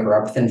know who I grew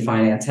up with in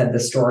finance had the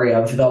story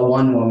of the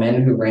one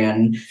woman who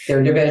ran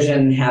their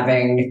division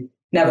having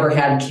never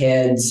had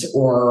kids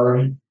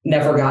or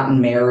never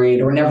gotten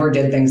married or never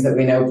did things that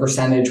we know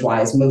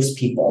percentage-wise most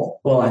people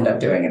will end up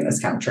doing in this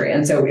country.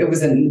 And so it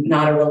was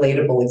not a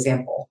relatable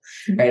example,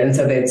 right? And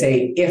so they'd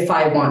say, if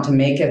I want to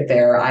make it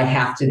there, I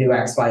have to do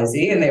X, Y,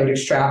 Z. And they would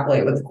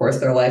extrapolate what the course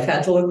of their life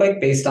had to look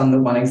like based on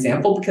the one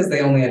example because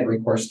they only had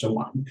recourse to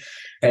one.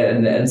 Right?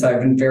 And so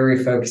I've been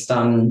very focused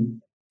on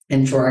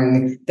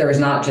ensuring there is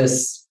not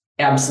just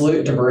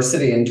absolute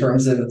diversity in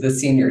terms of the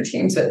senior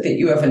teams, but that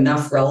you have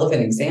enough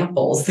relevant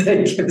examples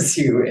that gives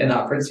you an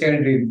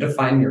opportunity to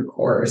define your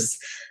course.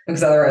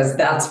 Because otherwise,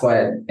 that's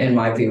what, in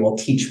my view, will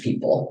teach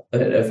people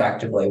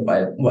effectively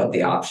what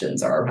the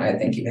options are. I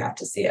think you have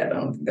to see it. I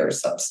don't think there's a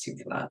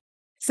substitute for that.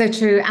 So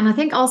true. And I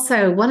think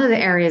also one of the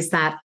areas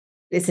that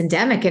is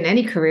endemic in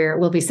any career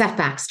will be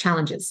setbacks,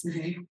 challenges.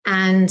 Mm-hmm.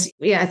 And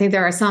I think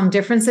there are some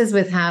differences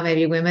with how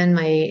maybe women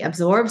may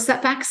absorb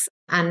setbacks,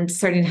 and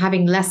certainly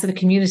having less of a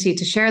community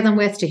to share them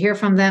with, to hear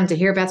from them, to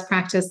hear best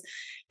practice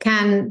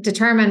can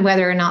determine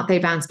whether or not they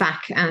bounce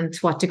back and to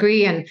what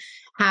degree and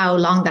how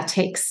long that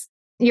takes.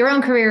 Your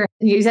own career,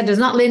 you said it's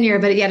not linear,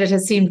 but yet it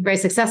has seemed very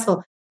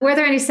successful. Were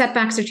there any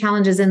setbacks or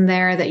challenges in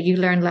there that you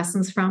learned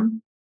lessons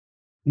from?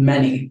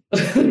 Many. I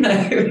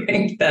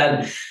think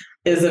that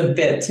is a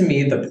bit, to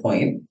me, the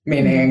point.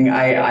 Meaning,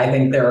 I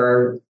think there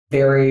are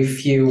very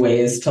few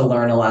ways to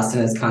learn a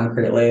lesson as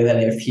concretely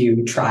than if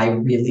you try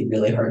really,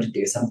 really hard to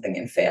do something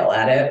and fail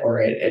at it, or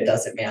it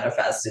doesn't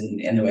manifest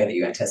in the way that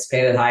you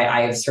anticipated.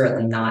 I have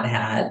certainly not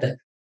had...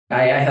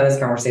 I had this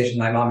conversation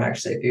with my mom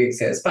actually a few weeks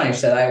ago. It's funny.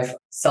 She said, I've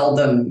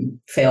seldom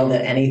failed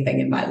at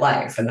anything in my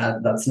life. And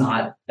that's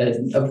not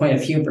a point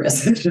of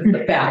hubris. It's just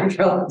a fact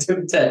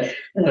relative to,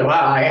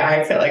 wow,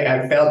 I feel like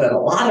I've failed at a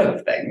lot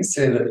of things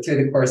through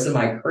the course of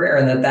my career.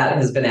 And that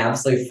has been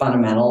absolutely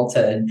fundamental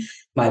to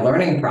my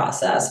learning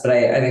process. But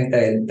I think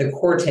the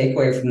core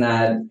takeaway from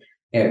that,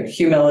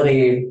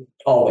 humility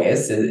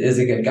always is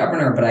a good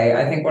governor. But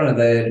I think one of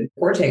the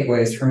core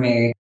takeaways for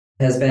me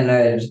has been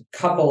a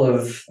couple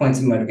of points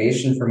of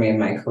motivation for me in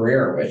my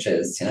career, which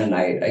is, and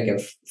I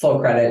give full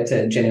credit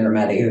to Ginny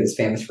Rometty, who's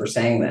famous for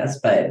saying this,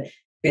 but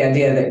the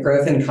idea that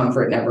growth and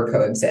comfort never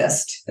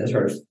coexist is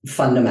sort of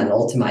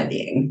fundamental to my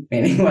being.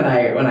 Meaning when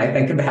I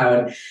think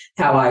about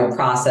how I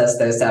process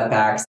those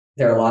setbacks,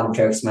 there are a lot of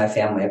jokes in my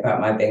family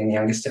about my being the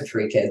youngest of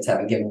three kids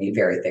having given me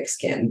very thick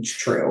skin. It's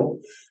true.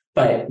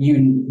 But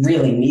you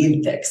really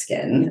need thick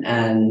skin.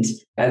 And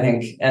I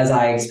think as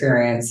I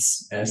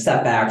experience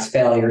setbacks,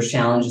 failures,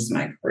 challenges in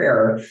my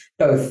career,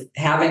 both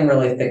having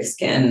really thick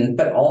skin,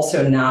 but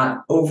also not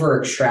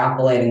over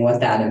extrapolating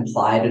what that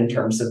implied in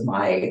terms of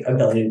my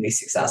ability to be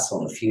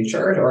successful in the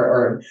future,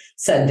 or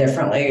said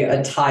differently,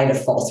 a tie to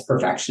false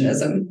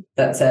perfectionism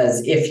that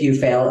says, if you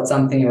fail at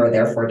something, you are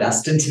therefore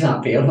destined to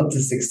not be able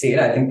to succeed.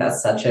 I think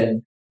that's such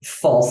a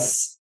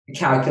false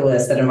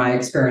calculus that in my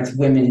experience,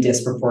 women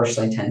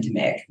disproportionately tend to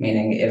make,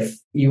 meaning if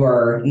you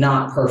are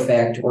not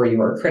perfect or you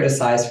are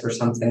criticized for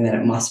something, then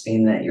it must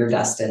mean that you're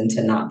destined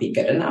to not be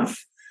good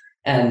enough.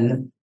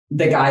 And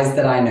the guys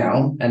that I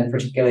know, and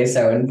particularly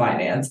so in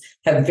finance,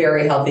 have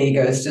very healthy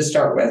egos to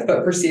start with,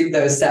 but perceive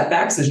those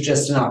setbacks as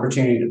just an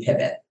opportunity to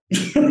pivot.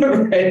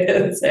 Right?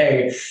 And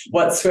say,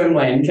 what swim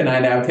lane can I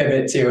now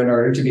pivot to in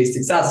order to be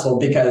successful?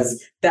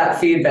 Because that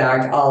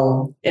feedback,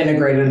 I'll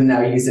integrate it and now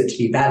use it to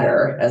be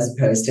better, as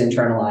opposed to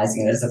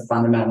internalizing it as a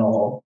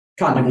fundamental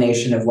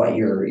condemnation of what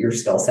your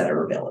skill set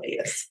or ability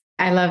is.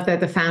 I love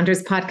the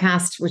Founders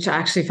podcast, which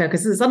actually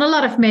focuses on a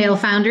lot of male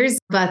founders,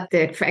 but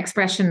the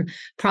expression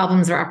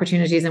problems or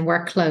opportunities and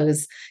work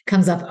clothes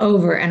comes up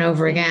over and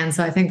over again.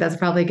 So I think that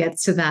probably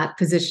gets to that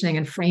positioning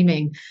and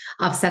framing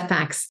of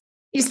setbacks.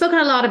 You've spoken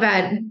a lot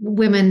about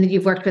women that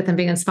you've worked with and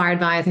being inspired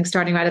by, I think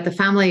starting right at the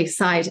family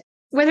side.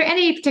 Were there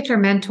any particular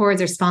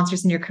mentors or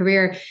sponsors in your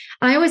career?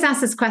 And I always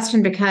ask this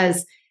question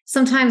because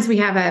sometimes we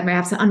have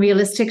perhaps an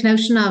unrealistic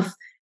notion of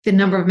the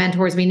number of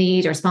mentors we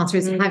need or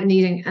sponsors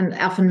needing. And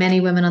often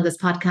many women on this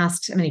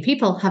podcast, many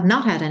people have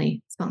not had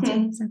any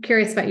sponsors. So I'm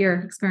curious about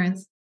your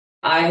experience.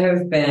 I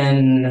have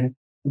been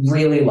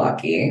really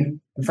lucky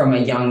from a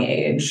young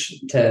age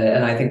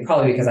and I think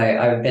probably because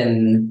I've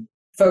been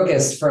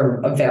focused for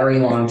a very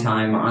long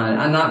time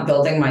on not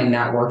building my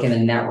network in a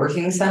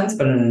networking sense,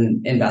 but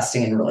in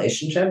investing in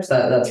relationships.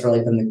 That's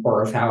really been the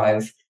core of how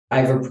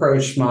I've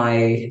approached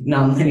my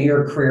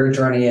nonlinear career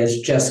journey,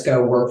 is just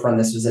go work for, and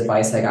this was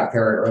advice I got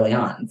very early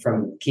on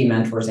from key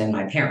mentors and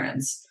my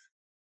parents,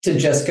 to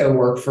just go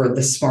work for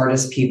the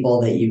smartest people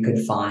that you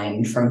could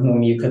find, from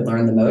whom you could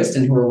learn the most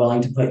and who are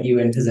willing to put you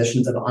in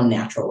positions of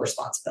unnatural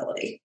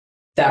responsibility.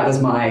 That was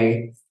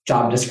my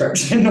job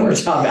description or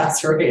job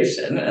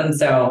aspiration. And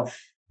so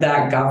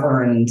that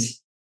governed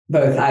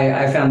both.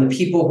 I found the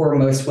people who were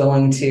most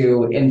willing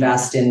to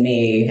invest in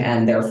me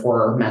and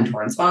therefore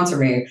mentor and sponsor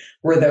me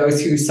were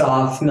those who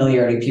saw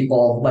familiarity.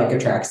 People like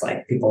attracts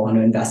like. People want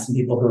to invest in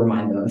people who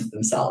remind them of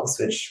themselves,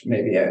 which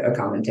may be a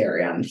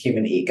commentary on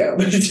human ego,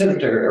 but it's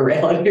just a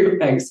reality of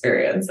my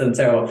experience. And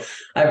so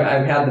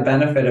I've had the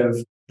benefit of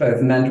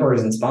both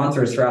mentors and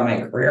sponsors throughout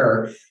my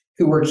career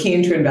who were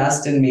keen to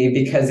invest in me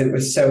because it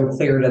was so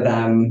clear to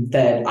them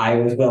that I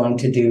was willing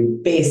to do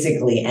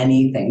basically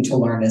anything to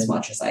learn as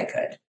much as I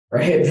could.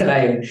 Right. That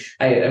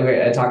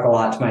I talk a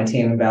lot to my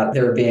team about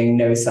there being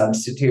no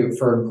substitute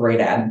for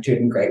great attitude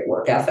and great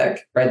work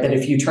ethic. Right. That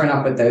if you turn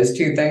up with those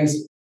two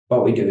things,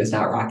 what we do is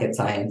not rocket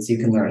science. You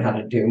can learn how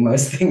to do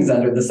most things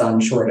under the sun,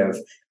 short of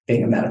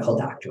being a medical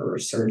doctor or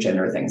surgeon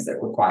or things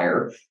that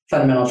require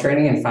fundamental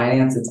training. In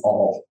finance, it's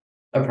all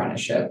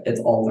apprenticeship. It's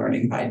all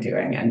learning by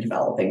doing and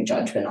developing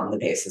judgment on the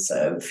basis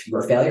of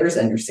your failures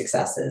and your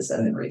successes,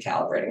 and then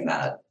recalibrating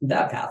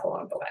that path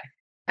along the way.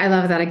 I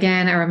love that.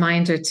 Again, a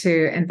reminder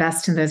to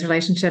invest in those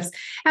relationships.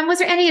 And was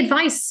there any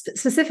advice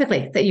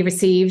specifically that you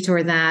received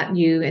or that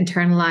you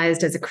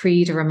internalized as a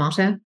creed or a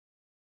motto?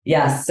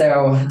 Yes.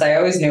 So I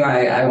always knew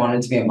I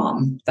wanted to be a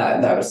mom.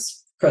 That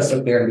was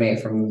crystal clear to me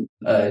from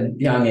a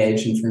young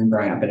age and from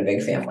growing up in a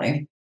big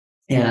family.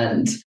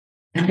 And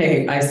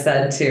I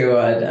said to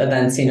a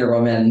then senior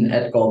woman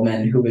at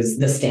Goldman, who was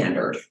the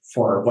standard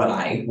for what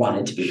I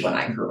wanted to be when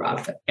I grew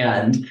up.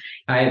 And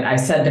I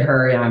said to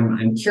her,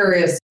 I'm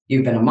curious.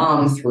 You've been a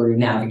mom through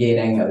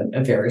navigating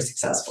a very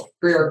successful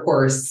career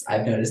course.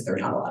 I've noticed there are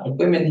not a lot of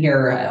women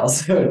here. I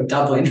also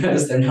doubly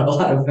noticed there are not a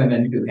lot of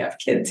women who have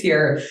kids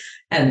here.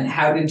 And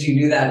how did you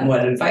do that? And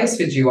what advice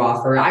would you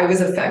offer? I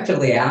was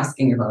effectively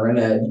asking her in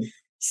a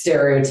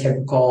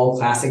stereotypical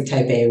classic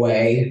type A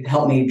way,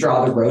 help me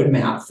draw the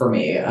roadmap for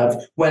me of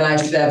when I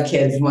should have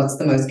kids and what's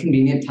the most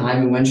convenient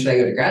time and when should I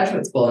go to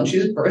graduate school. And she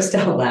just burst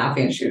out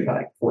laughing. She was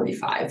like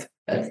 45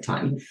 at the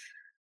time.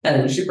 And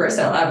then she burst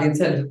out laughing and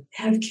said,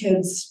 have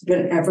kids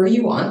whenever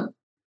you want.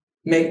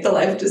 Make the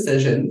life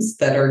decisions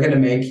that are going to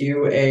make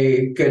you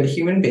a good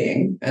human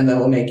being and that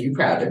will make you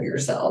proud of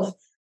yourself.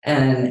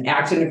 And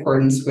act in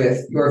accordance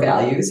with your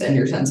values and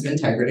your sense of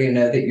integrity, and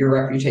know that your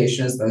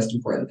reputation is the most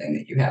important thing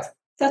that you have.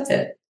 That's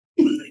it.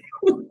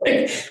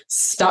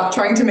 Stop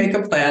trying to make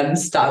a plan.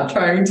 Stop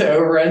trying to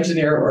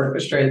over-engineer or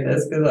orchestrate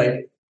this, because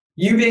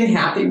you being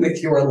happy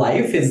with your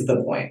life is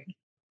the point.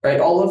 Right?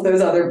 All of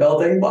those other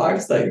building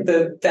blocks, like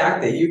the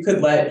fact that you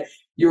could let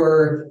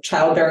your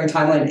childbearing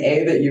timeline,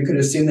 A, that you could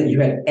assume that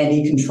you had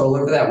any control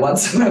over that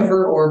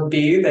whatsoever, or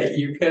B, that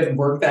you could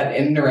work that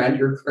in and around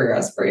your career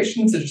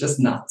aspirations is just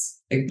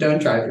nuts.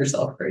 Don't drive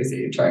yourself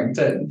crazy trying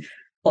to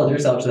hold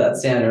yourself to that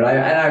standard.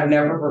 I've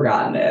never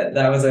forgotten it.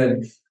 That was a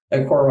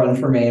core one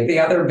for me. The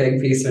other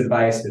big piece of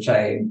advice, which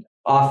I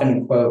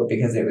often quote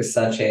because it was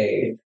such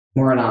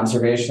more an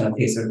observation than a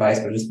piece of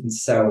advice, but just been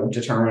so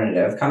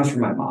determinative, comes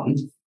from my mom.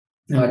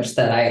 Which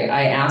that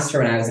I asked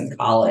her when I was in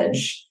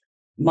college,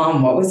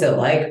 Mom, what was it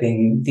like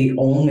being the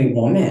only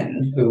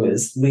woman who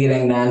was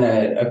leading then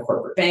a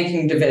corporate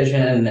banking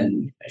division?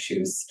 And she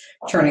was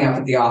turning up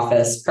at the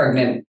office,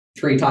 pregnant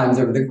 3 times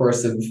over the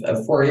course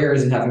of 4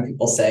 years, and having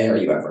people say, are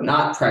you ever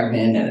not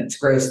pregnant? And it's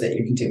gross that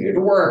you continue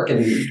to work,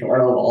 and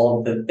all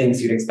of the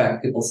things you'd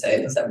expect people to say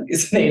in the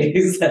 70s and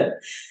 80s that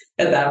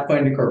at that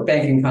point in corporate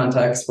banking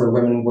context where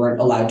women weren't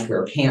allowed to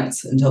wear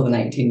pants until the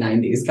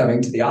 1990s coming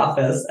to the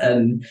office.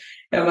 And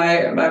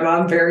my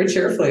mom very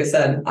cheerfully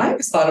said, I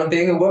always thought of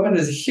being a woman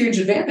as a huge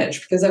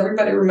advantage because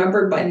everybody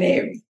remembered my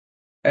name.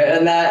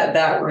 And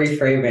that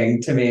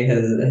reframing to me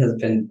has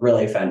been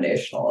really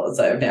foundational as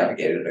I've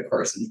navigated a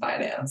course in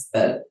finance,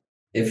 that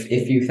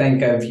if you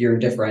think of your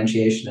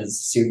differentiation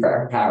as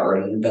superpower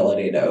and an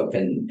ability to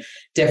open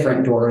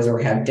different doors or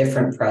have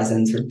different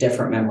presence or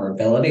different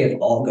memorability, it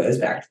all goes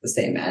back to the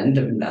same end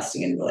of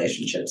investing in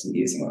relationships and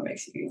using what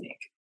makes you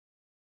unique.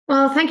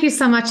 Well, thank you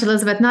so much,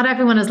 Elizabeth. Not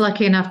everyone is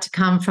lucky enough to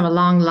come from a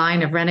long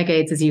line of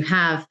renegades as you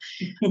have.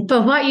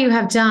 But what you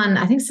have done,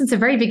 I think since the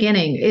very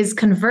beginning, is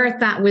convert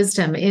that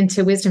wisdom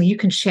into wisdom you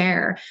can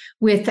share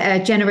with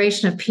a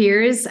generation of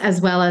peers,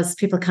 as well as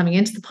people coming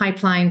into the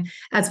pipeline,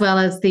 as well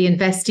as the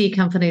investee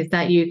companies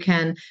that you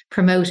can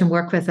promote and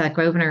work with at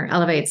Grosvenor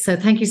Elevate. So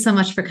thank you so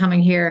much for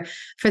coming here,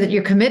 for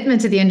your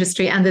commitment to the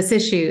industry and this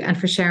issue, and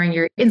for sharing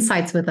your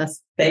insights with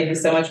us. Thank you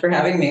so much for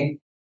having me.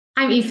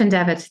 I'm Aoife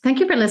Devitt.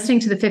 Thank you for listening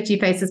to the 50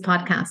 Faces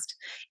podcast.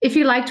 If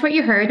you liked what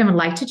you heard and would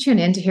like to tune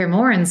in to hear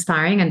more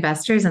inspiring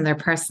investors and their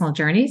personal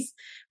journeys,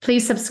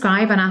 please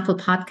subscribe on Apple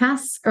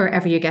Podcasts or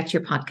wherever you get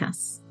your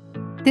podcasts.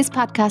 This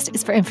podcast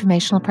is for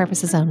informational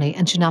purposes only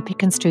and should not be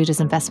construed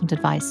as investment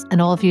advice,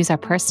 and all views are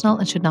personal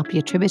and should not be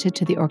attributed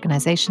to the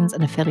organizations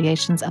and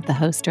affiliations of the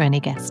host or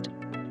any guest.